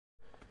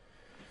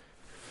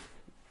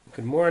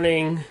Good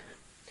morning.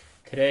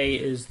 Today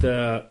is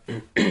going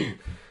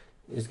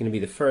to be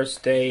the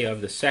first day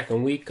of the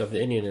second week of the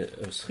Indian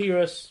of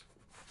Sechirus,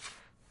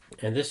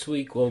 and this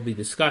week we'll be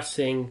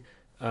discussing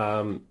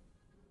how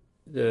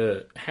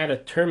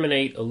to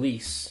terminate a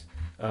lease,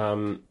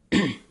 a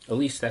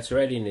lease that's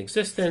already in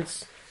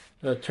existence,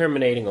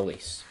 terminating a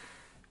lease.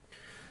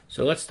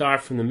 So let's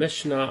start from the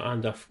Mishnah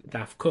on Daf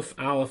Kuf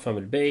Aleph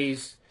Amud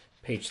Beis,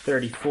 page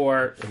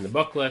 34 in the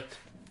booklet.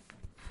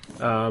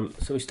 So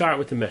we start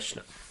with the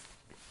Mishnah.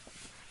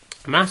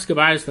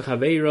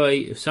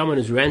 If someone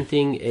is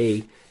renting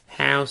a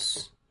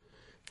house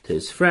to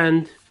his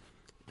friend,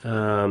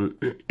 and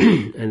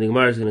the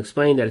Gemara is going to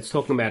explain that it's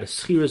talking about a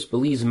Sechirus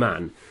beliz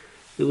man.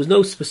 There was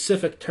no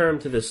specific term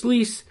to this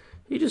lease.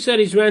 He just said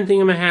he's renting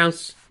him a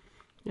house,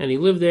 and he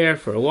lived there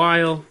for a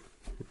while.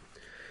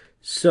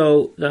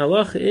 So the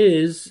halacha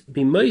is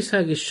b'mois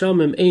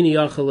hageshamim eini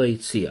yachal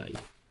leitziyai.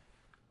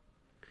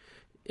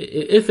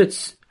 If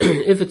it's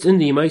in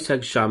the mois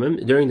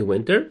hageshamim during the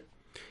winter,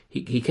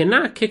 he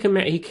cannot kick him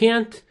out. He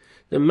can't.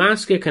 The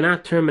masker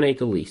cannot terminate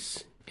the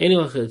lease. So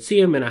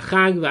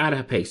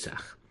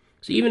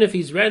even if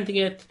he's renting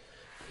it,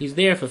 he's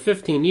there for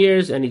 15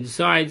 years, and he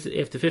decides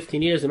after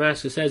 15 years the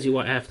master says you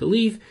have to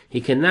leave,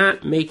 he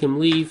cannot make him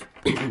leave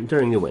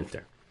during the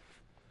winter.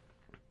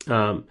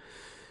 And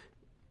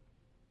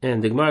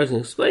the Gemara is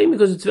going to explain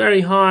because it's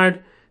very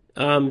hard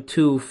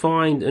to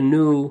find a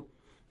new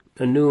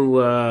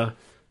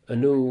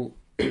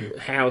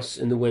house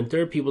in the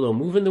winter. People don't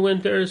move in the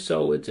winter,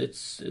 so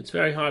it's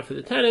very hard for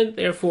the tenant.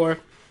 Therefore,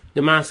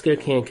 the masker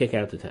can't kick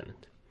out the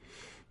tenant.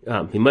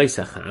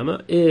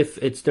 If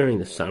it's during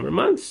the summer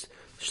months,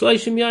 as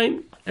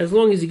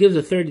long as he gives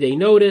a 30-day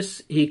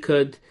notice, he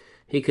could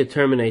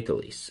terminate the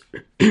lease.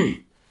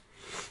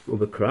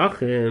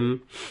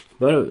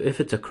 But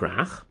if it's a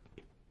krach,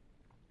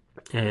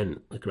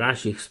 and like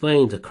Rashi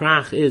explains, a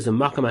krach is a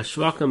makam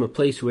hashvakim, a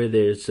place where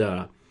there's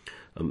the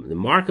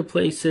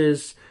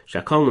marketplaces,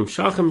 shakolnim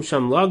shachim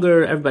sham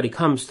lager, everybody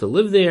comes to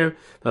live there.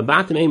 But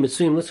batim ein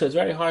mitzuyim, listen, it's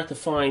very hard to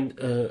find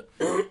to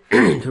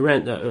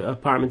rent an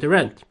apartment to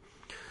rent.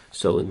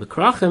 So in the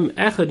krachim,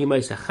 echad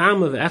yimayis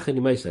hachama ve'echad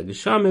yimayis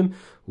hageshamim,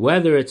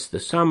 whether it's the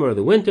summer or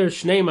the winter,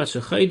 shnei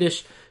masher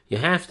chodesh, you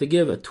have to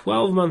give a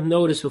 12-month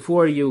notice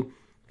before you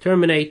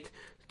terminate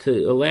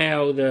to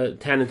allow the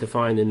tenant to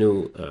find a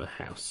new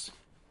house.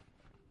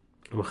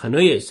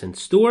 And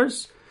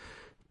stores,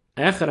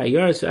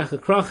 regardless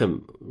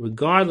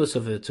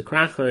of if it's a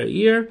krach or a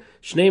year,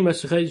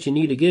 you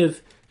need to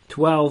give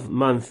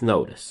 12-month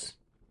notice.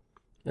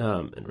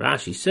 And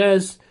Rashi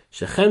says,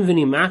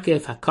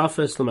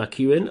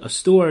 a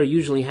store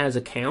usually has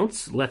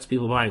accounts, lets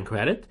people buy in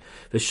credit.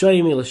 They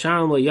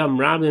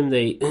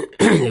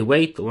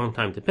wait a long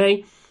time to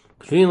pay.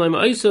 How do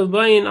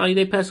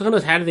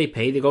they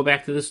pay? They go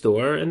back to the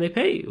store and they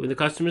pay. When the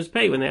customers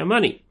pay, when they have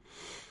money.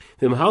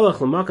 If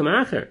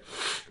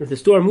the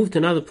store moved to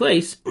another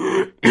place,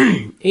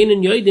 then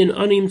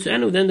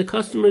the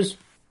customers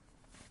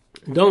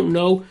don't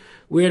know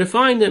where to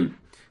find them.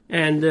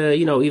 And,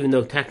 even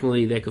though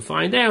technically they could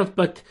find out,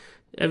 but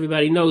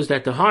everybody knows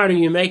that the harder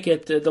you make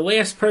it, the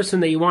last person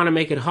that you want to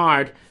make it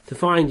hard to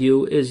find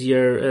you is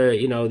your,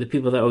 the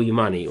people that owe you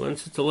money.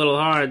 Once it's a little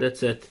hard,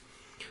 that's it.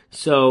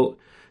 So,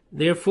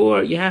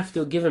 therefore, you have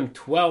to give him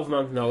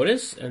 12-month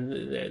notice,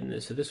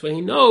 and so this way he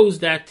knows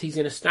that he's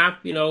going to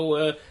stop,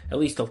 at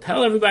least he'll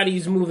tell everybody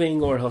he's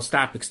moving, or he'll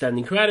stop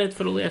extending credit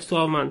for the last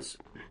 12 months.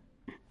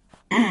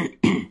 A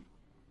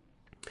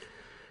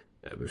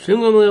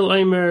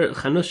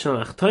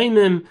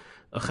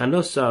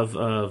chanus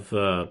of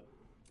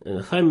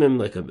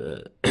like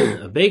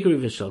a bakery,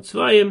 v'shal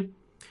tzvayim,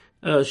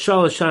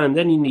 shalosh shanim,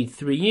 then you need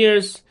 3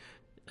 years,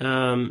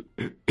 and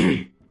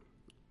the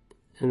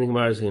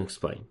Gemara is going to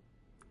explain.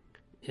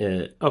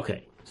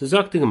 Okay, so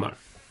Zok the Gemara.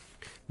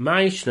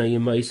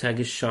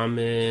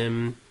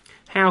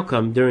 How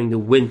come during the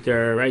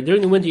winter, right?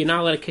 During the winter, you're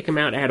not allowed to kick him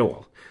out at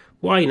all.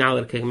 Why are you not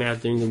allowed to kick him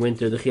out during the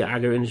winter? The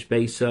Gemara in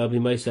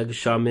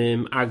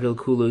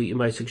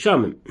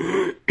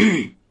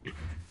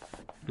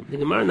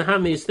the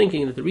Hami is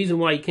thinking that the reason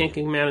why you can't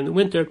kick him out in the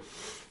winter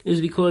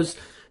is because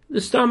the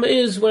stomach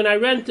is when I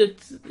rented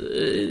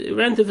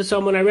for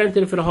someone, I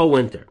rented it for the whole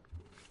winter.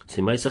 Is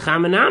when I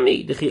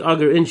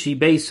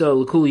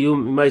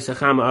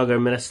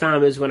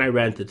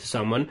rent it to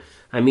someone,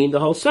 I mean the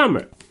whole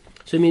summer.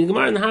 So the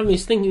Gemara in the Havmi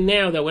is thinking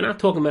now that we're not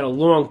talking about a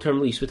long-term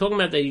lease. We're talking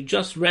about that you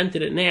just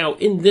rented it now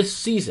in this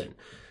season.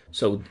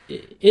 So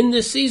in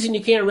this season,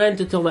 you can't rent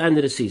it till the end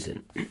of the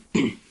season.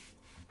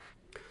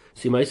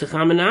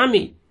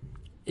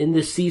 In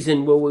this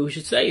season, well, we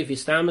should say, if you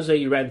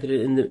rented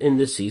it in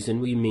this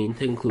season, we mean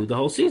to include the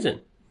whole season.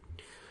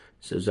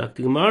 So Zak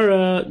the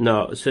Gemara,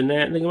 no. So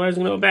now the Gemara is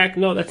going to go back.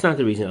 No, that's not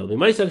the reason.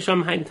 Why?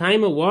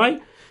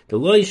 The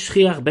loy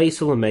shchiach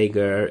beisel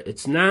ameger.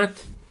 It's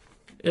not.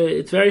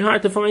 It's very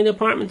hard to find an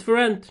apartment for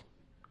rent.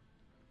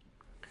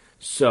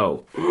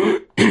 So,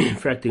 for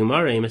the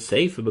Gemara, a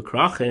safe for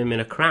bekrachim in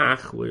a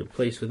krach, where a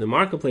place where the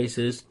marketplace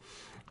is.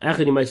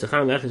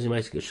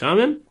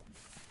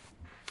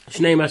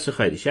 Shnei Masar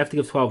Chodesh. You have to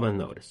give 12-month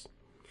notice.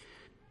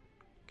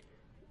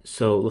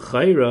 So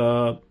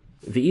l'chayra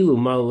v'ilu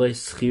malei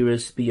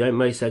Sechirus b'yom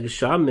ma'aseh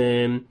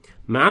geshamim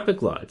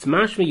ma'apikla. It's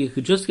mashma you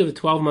could just give a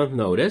 12-month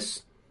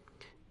notice,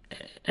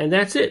 and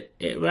that's it.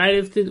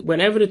 Right?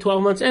 Whenever the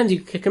 12 months ends, you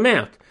can kick him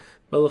out.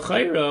 But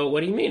l'chayra, what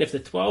do you mean? If the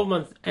 12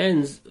 months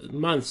end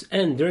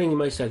during the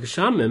ma'aseh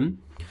geshamim,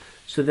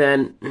 so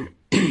then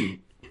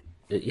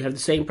you have the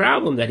same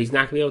problem that he's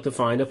not going to be able to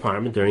find an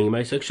apartment during the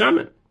ma'aseh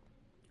geshamim.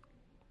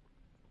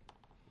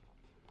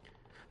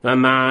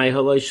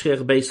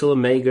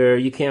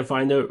 You can't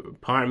find an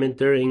apartment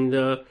during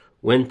the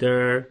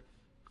winter.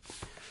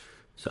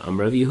 So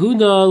Rav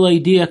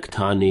Yehuda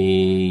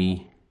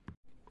leidiaktani,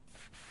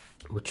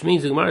 which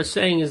means the Gemara is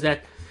saying is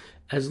that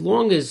as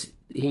long as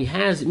he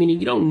has, meaning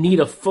you don't need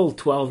a full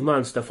 12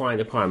 months to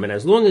find an apartment.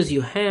 As long as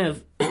you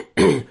have,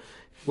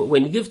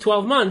 when you give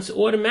 12 months,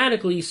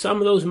 automatically some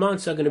of those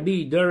months are going to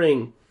be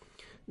during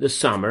the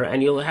summer,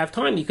 and you'll have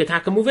time. You could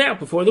have to move out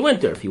before the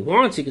winter. If he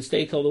wants, he could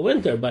stay till the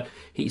winter, but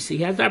he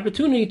has the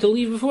opportunity to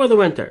leave before the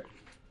winter.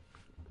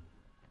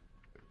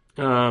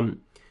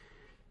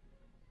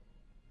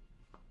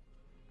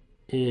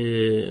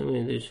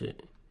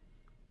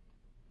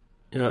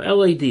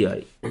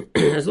 LADI,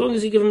 as long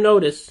as you give him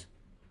notice.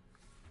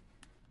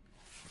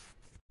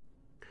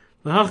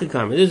 This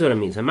is what it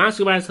means.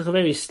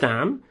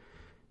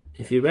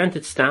 If you rent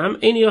it stam,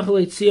 you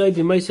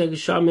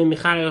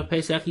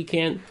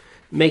can't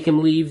make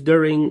him leave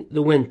during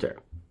the winter.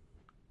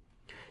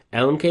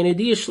 Unless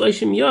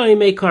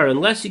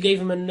you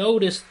gave him a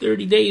notice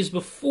 30 days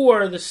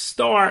before the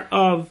start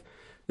of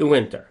the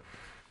winter.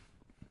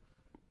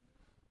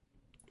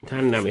 We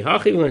went to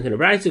the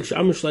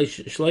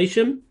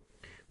Brayta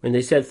when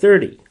they said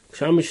 30.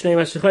 When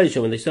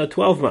they said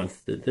 12 months,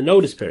 the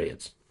notice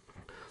periods.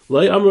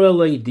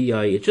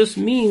 It just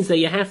means that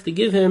you have to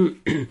give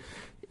him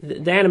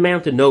that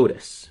amount of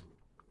notice.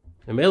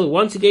 And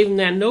once you gave him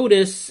that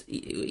notice,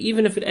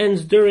 even if it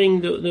ends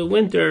during the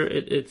winter,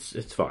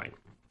 it's fine.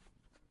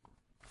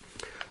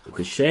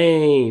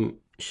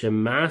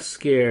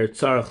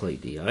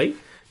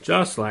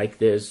 Just like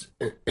there's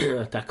a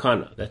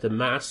takana, that the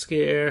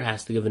masker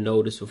has to give a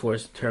notice before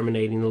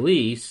terminating the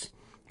lease,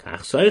 the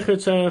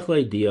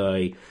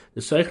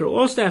Seicher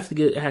also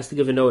has to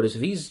give a notice.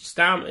 If he's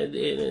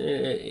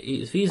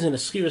in a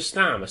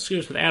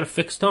Sechirus without a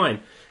fixed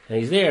time, and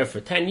he's there for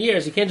 10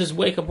 years, he can't just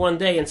wake up one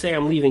day and say,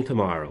 I'm leaving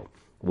tomorrow.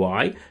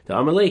 Why? The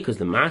Amalei, because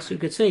the master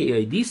could say,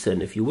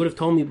 if you would have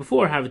told me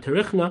before, have a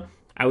Tarichna,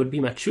 I would be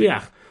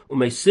Matriach,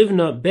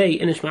 Sivna Bay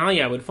in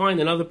Ishmael, I would find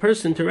another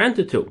person to rent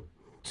it to.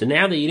 So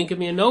now that you didn't give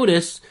me a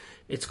notice,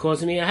 it's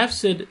causing me a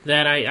hefsid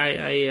that I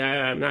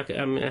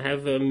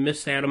have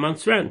missed out a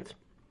month's rent.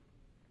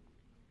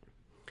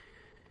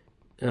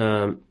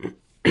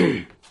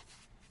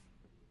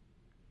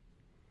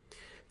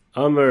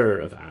 Amr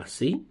of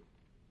Asi.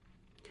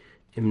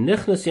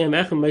 Once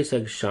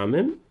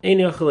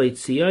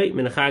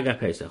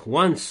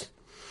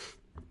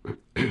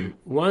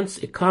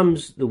it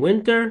comes the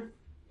winter,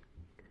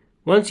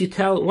 once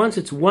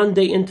it's one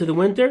day into the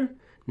winter,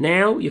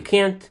 now you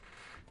can't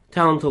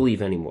tell him to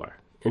leave anymore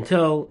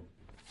until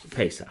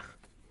Pesach.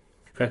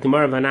 What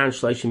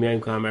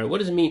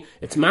does it mean?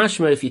 It's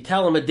mashma if you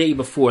tell him a day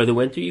before the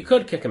winter, you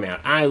could kick him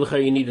out.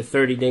 You need a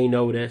 30-day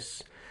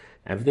notice.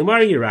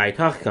 You're right.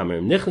 If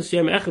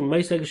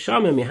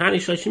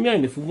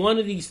one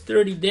of these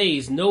 30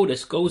 days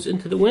notice goes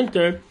into the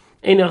winter,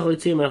 meaning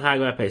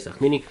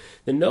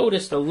the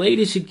notice, the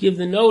latest you give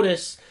the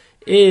notice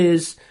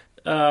is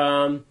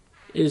going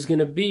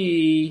to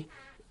be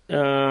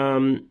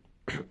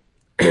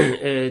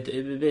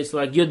it's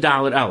like Yud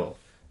Dalet Elul.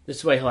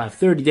 This way he'll have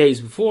 30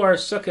 days before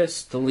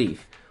Sukkot to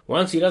leave.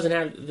 Once he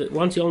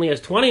only has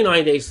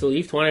 29 days to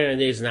leave, 29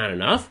 days is not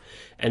enough,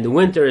 and the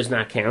winter is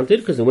not counted,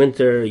 because the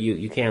winter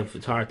you can't,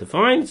 it's hard to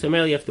find, so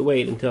maybe you have to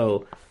wait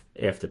until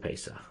after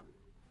Pesach.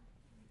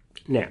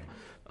 Now,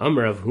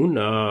 Amar Rav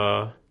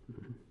Huna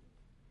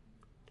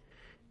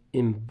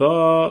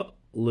Imba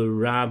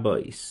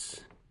l'Rabbis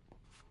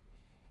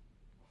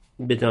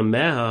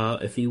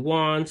B'dameha, if he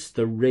wants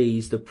to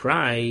raise the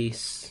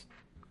price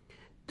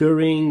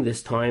during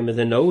this time of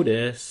the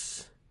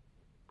notice,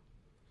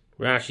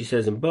 Rashi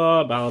says in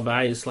Ba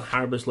Balabayis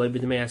laharbas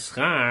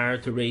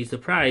leibidmeaschar, to raise the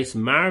price.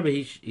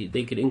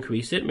 They could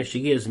increase it.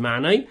 Meshigir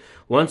zmanai,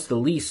 once the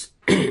lease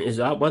is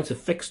up, once a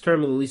fixed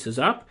term of the lease is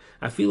up,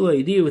 I feel an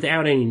idea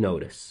without any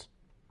notice.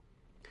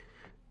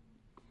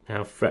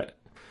 Now,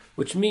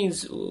 which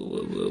means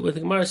what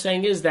the Gemara is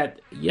saying is that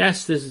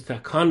yes, this is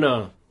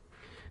takana.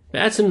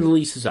 That's when the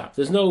lease is up.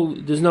 There's no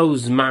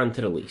zman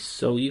to the lease,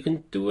 so you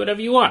can do whatever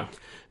you want.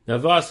 Now,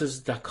 Vas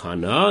is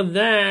takana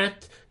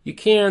that you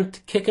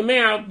can't kick him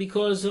out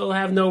because he'll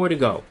have nowhere to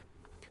go.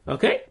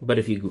 Okay? But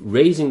if you're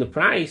raising the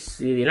price,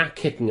 you're not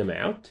kicking him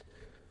out.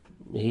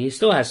 He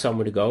still has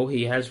somewhere to go.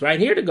 He has right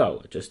here to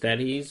go. Just that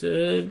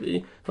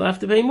he'll have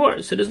to pay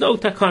more. So there's no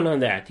takana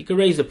on that. You can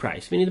raise the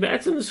price. Meaning the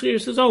B'atzim the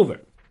Sechirus is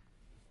over.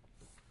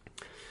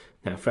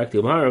 Now, Frakti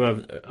Amar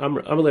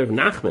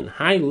Nachman,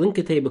 Hai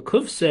Linkate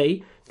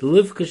Bekuvse,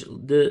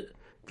 the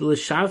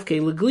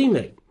Lishavke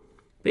Leglime.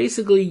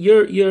 Basically,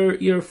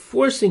 you're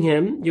forcing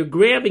him, you're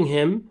grabbing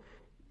him,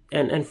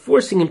 and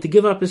forcing him to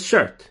give up his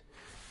shirt.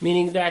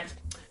 Meaning that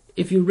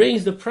if you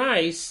raise the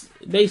price,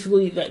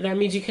 basically that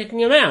means you're kicking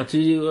him out.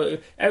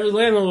 Every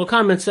landlord will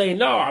come and say,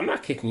 no, I'm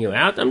not kicking you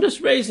out. I'm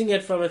just raising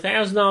it from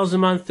 $1,000 a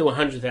month to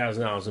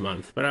 $100,000 a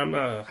month. But I'm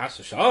Chas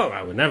v'Shalom,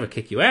 I would never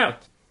kick you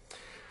out.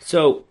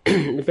 So,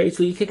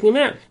 basically you're kicking him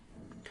out.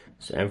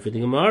 So, and for the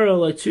Gemara,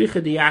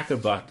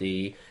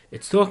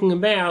 it's talking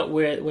about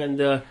when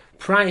the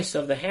price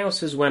of the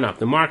houses went up,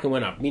 the market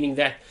went up, meaning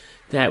that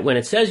when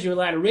it says you're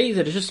allowed to raise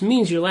it, it just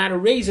means you're allowed to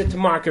raise it to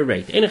market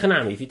rate.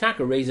 If you talk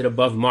to raise it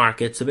above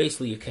market, so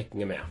basically you're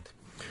kicking him out.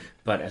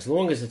 But as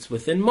long as it's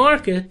within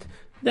market,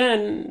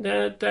 then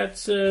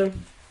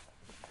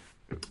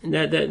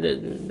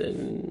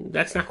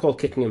that's not called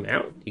kicking him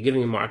out. You're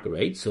giving him market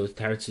rate, so it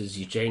says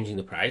you're changing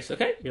the price.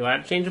 Okay, you're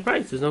allowed to change the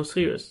price. There's no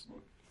Sechirus.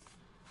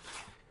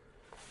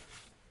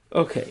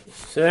 Okay,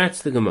 so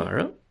that's the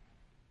Gemara.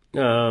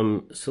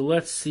 So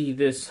let's see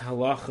this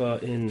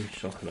halacha in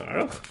Shulchan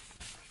Aruch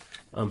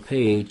on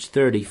page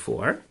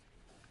 34.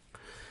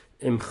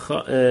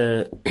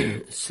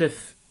 So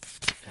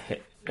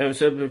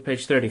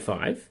page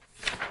 35.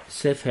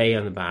 Sif Hey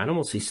on the bottom.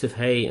 We'll see Sif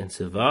Hey and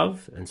Sif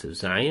Vav and Sif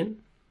Zayin.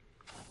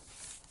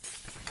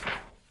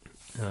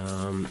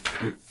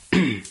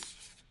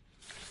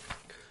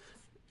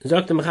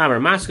 Zok the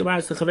Mechaber,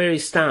 Maskabaz the Chaveri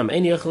Stam,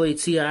 Ein Yochel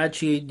Yitzia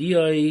Achi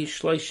Dioi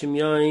Shloishim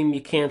Yoim.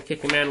 You can't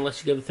kick him out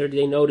unless you give a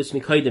 30-day notice.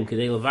 Mikaidim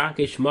Kedei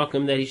Levakish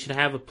Mokim, that he should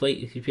have a place.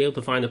 He should be able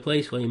to find a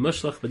place. While you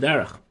Mushlach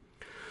B'derach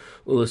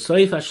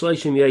Ulasayif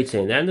HaShloishim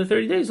Yoitzein. Then the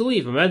 30 days will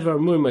leave. Amedvar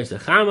Mur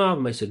Meisach Chama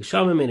Meisach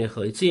Geshamim Ein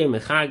Yochel Yitzia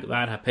Mechag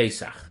Vad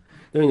HaPesach.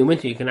 During the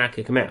winter you cannot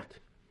kick him out.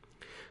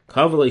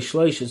 Kavalei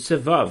Shloishim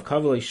Sivav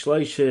Kavalei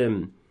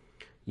Shloishim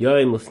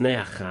Yoim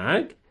Lefnei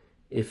HaChag.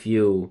 If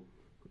you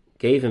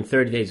gave him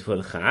 30 days before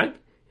the Chag.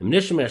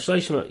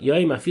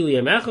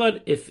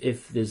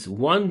 If there's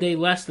 1 day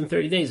less than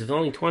 30 days, if it's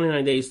only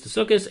 29 days to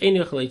Sukkot,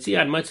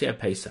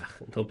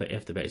 until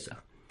after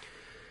Pesach.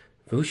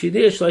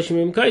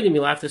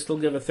 You'll have to still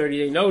give a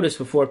 30-day notice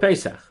before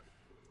Pesach.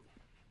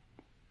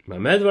 By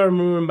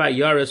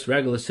Yaris,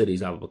 regular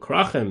cities,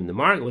 when the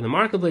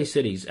marketplace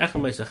cities, 12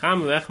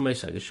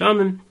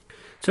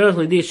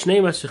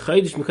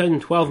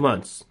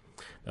 months.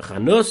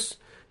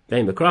 A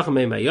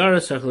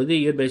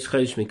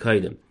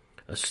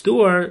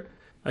store,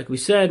 like we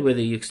said,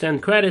 whether you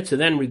extend credit, so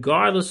then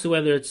regardless of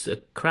whether it's a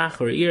krach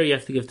or a year, you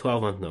have to give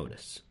 12-month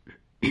notice.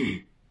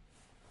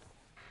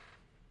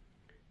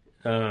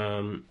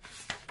 Okay.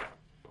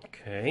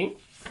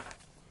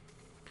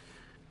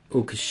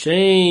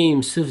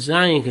 Ukashem sif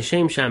zayin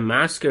kashem sham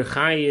masker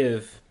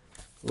chayiv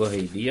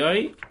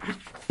lohidiyai.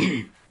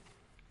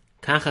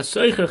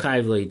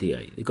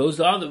 It goes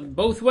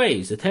both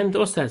ways. The tenant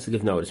also has to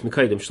give notice.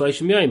 Mikaydim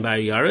shleishim yoyim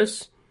by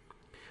Yaris,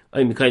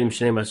 or Mikaydim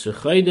shnei maser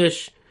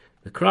chaydish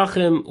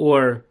bekrachim,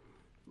 or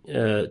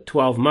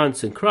 12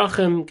 months in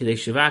krachim. Kedei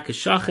shivak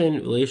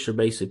shachin v'leisher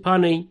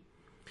beisipani.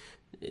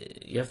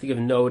 You have to give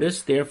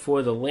notice.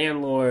 Therefore, the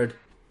landlord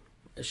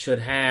should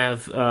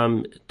have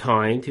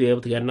time to be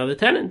able to get another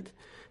tenant.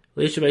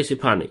 V'leisher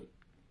beisipani.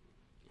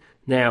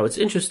 Now, it's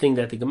interesting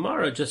that the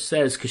Gemara just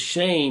says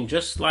kashem,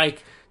 just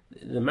like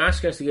the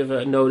masker has to give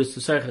a notice,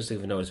 the Seicher has to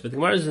give a notice, but the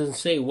Gemara doesn't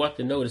say what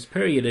the notice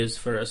period is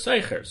for a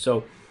Seicher.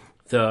 So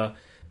the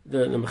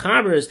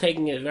Mechaber is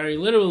taking it very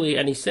literally,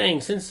 and he's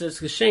saying since it's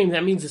Geshem,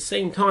 that means the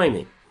same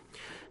timing.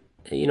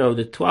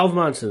 The 12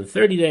 months and the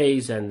 30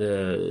 days and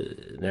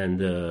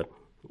the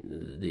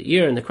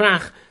year and the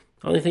krach.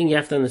 The only thing you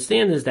have to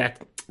understand is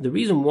that the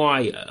reason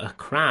why a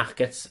krach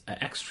gets an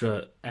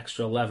extra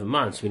 11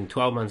 months, meaning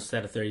 12 months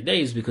instead of 30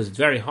 days, because it's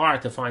very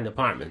hard to find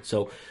apartments.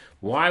 So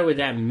why would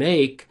that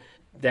make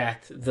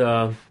that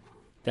the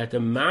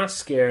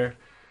masker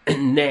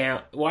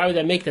now? Why would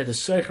that make that the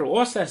Seicher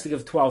also has to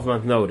give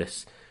 12-month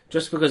notice?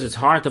 Just because it's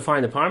hard to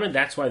find an apartment,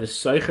 that's why the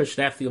Seicher should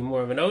have to give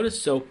more of a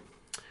notice. So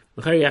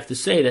you have to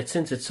say that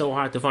since it's so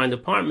hard to find an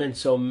apartment,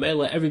 so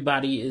Mela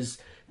everybody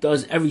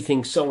does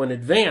everything so in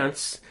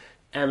advance,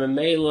 and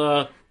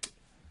Mela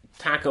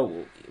Taka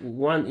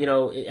one,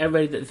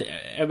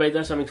 everybody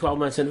does something 12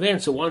 months in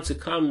advance. So once it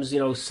comes,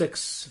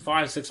 6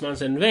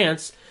 months in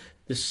advance,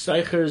 the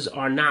Seichers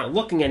are not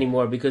looking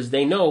anymore because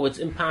they know it's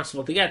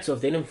impossible to get. So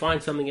if they didn't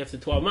find something after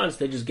 12 months,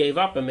 they just gave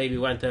up and maybe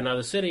went to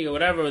another city or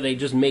whatever, or they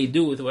just made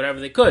do with whatever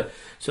they could.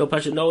 So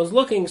Pasha, no one's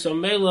looking, so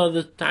Mela,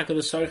 the Taka,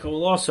 the Seicher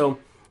will also,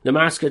 the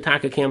Masker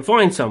Taka can't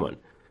find someone.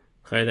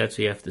 Okay, that's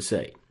what you have to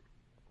say.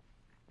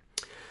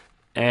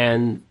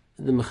 And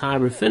the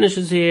Mechaber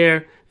finishes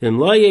here,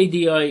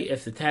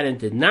 if the tenant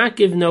did not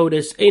give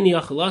notice,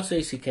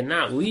 he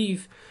cannot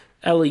leave,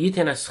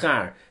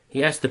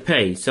 he has to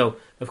pay. So,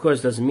 of course,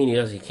 it doesn't mean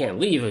he can't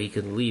leave, or he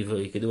could leave, or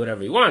he could do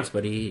whatever he wants,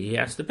 but he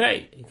has to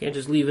pay. He can't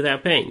just leave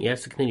without paying. He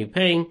has to continue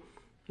paying,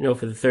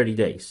 for the 30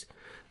 days.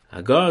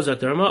 Or he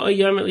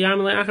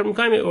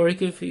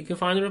could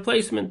find a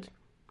replacement.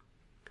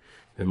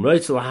 If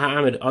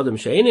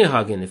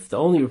the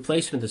only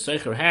replacement the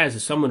Seicher has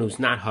is someone who's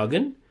not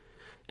Hagen,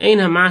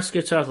 the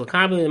masker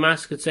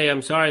could say,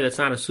 I'm sorry, that's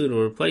not a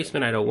suitable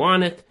replacement, I don't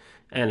want it,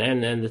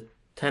 and the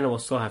tenant will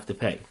still have to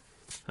pay.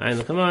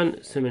 And come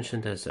on, Simon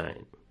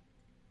Shintazayin.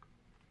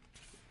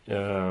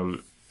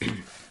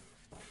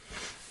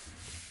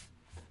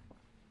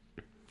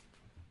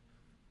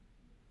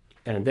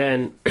 And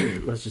then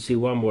let's just see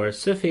one more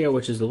sif here,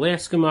 which is the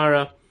last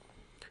Gemara.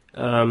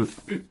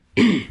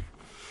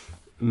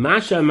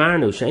 Masha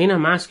Marnu, Shaina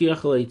Maski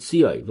Yachal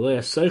Eitzioi, V'lea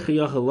Seicher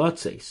Yachal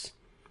Lotzes,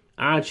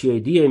 Ad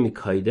Shiodiyah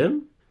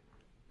Mikaidem.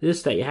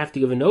 This that you have to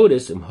give a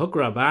notice,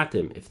 Hukra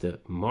Batim, if the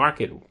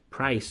market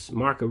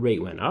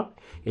rate went up,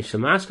 if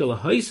Shamaska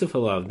Lahoisif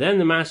Alav, then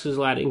the master is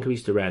allowed to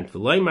increase the rent.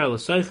 V'leimar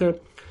L'Seicher,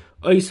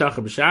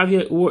 Oisachar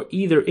B'Shavya, or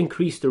either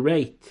increase the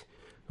rent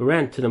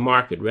to the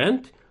market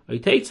rent, or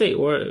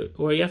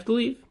you have to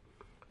leave.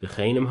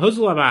 V'cheinim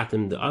Huzl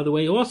Abatim, the other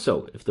way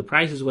also, if the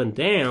prices went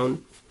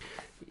down,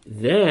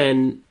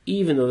 then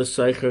even though the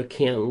Seicher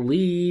can't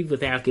leave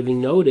without giving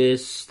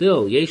notice,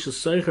 still Yesh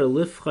Seicher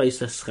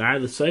Lifchais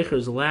Aschar, the Seicher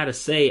is allowed to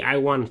say, I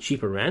want a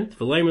cheaper rent.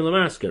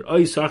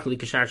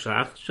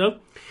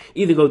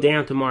 Either go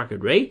down to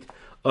market rate,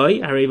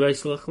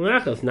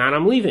 if not,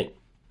 I'm leaving.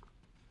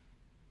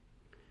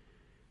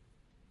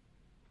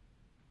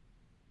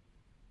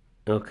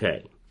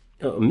 Okay.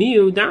 This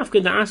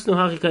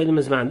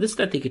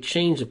that they could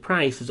change the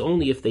price is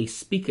only if they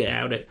speak it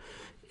out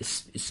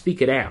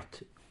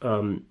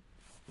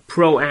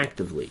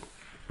proactively.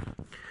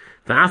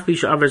 But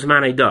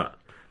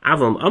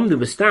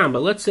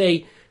let's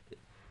say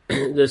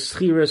the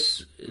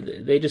Sechirus,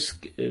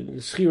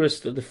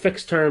 the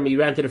fixed term, he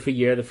rented it for a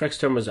year, the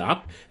fixed term was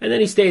up, and then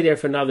he stayed there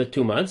for another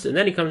 2 months, and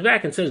then he comes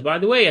back and says, by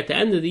the way, at the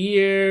end of the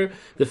year,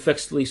 the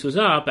fixed lease was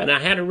up, and I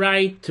had a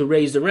right to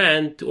raise the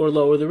rent or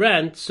lower the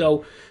rent,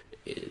 so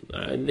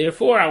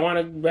therefore, I want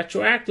to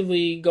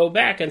retroactively go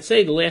back and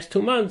say the last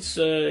 2 months,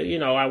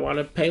 I want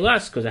to pay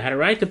less because I had a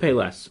right to pay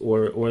less,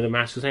 or the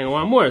master is saying I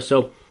want more.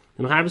 So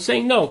the Mechaber is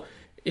saying no.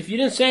 If you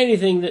didn't say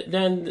anything,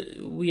 then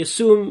we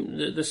assume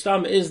the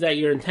sum is that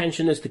your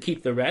intention is to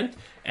keep the rent,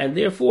 and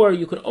therefore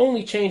you could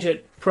only change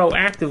it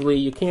proactively.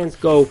 You can't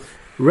go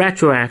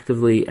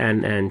retroactively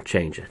and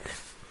change it.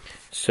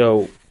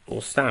 So we'll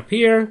stop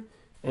here,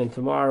 and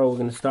tomorrow we're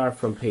going to start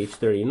from page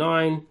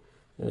 39.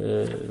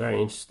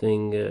 Very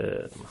interesting,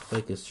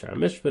 Machlekes Shar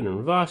Mishpat and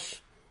Ravash.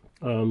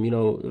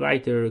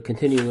 Right there,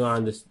 continuing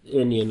on this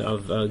Indian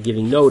of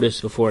giving notice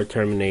before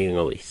terminating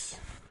a lease.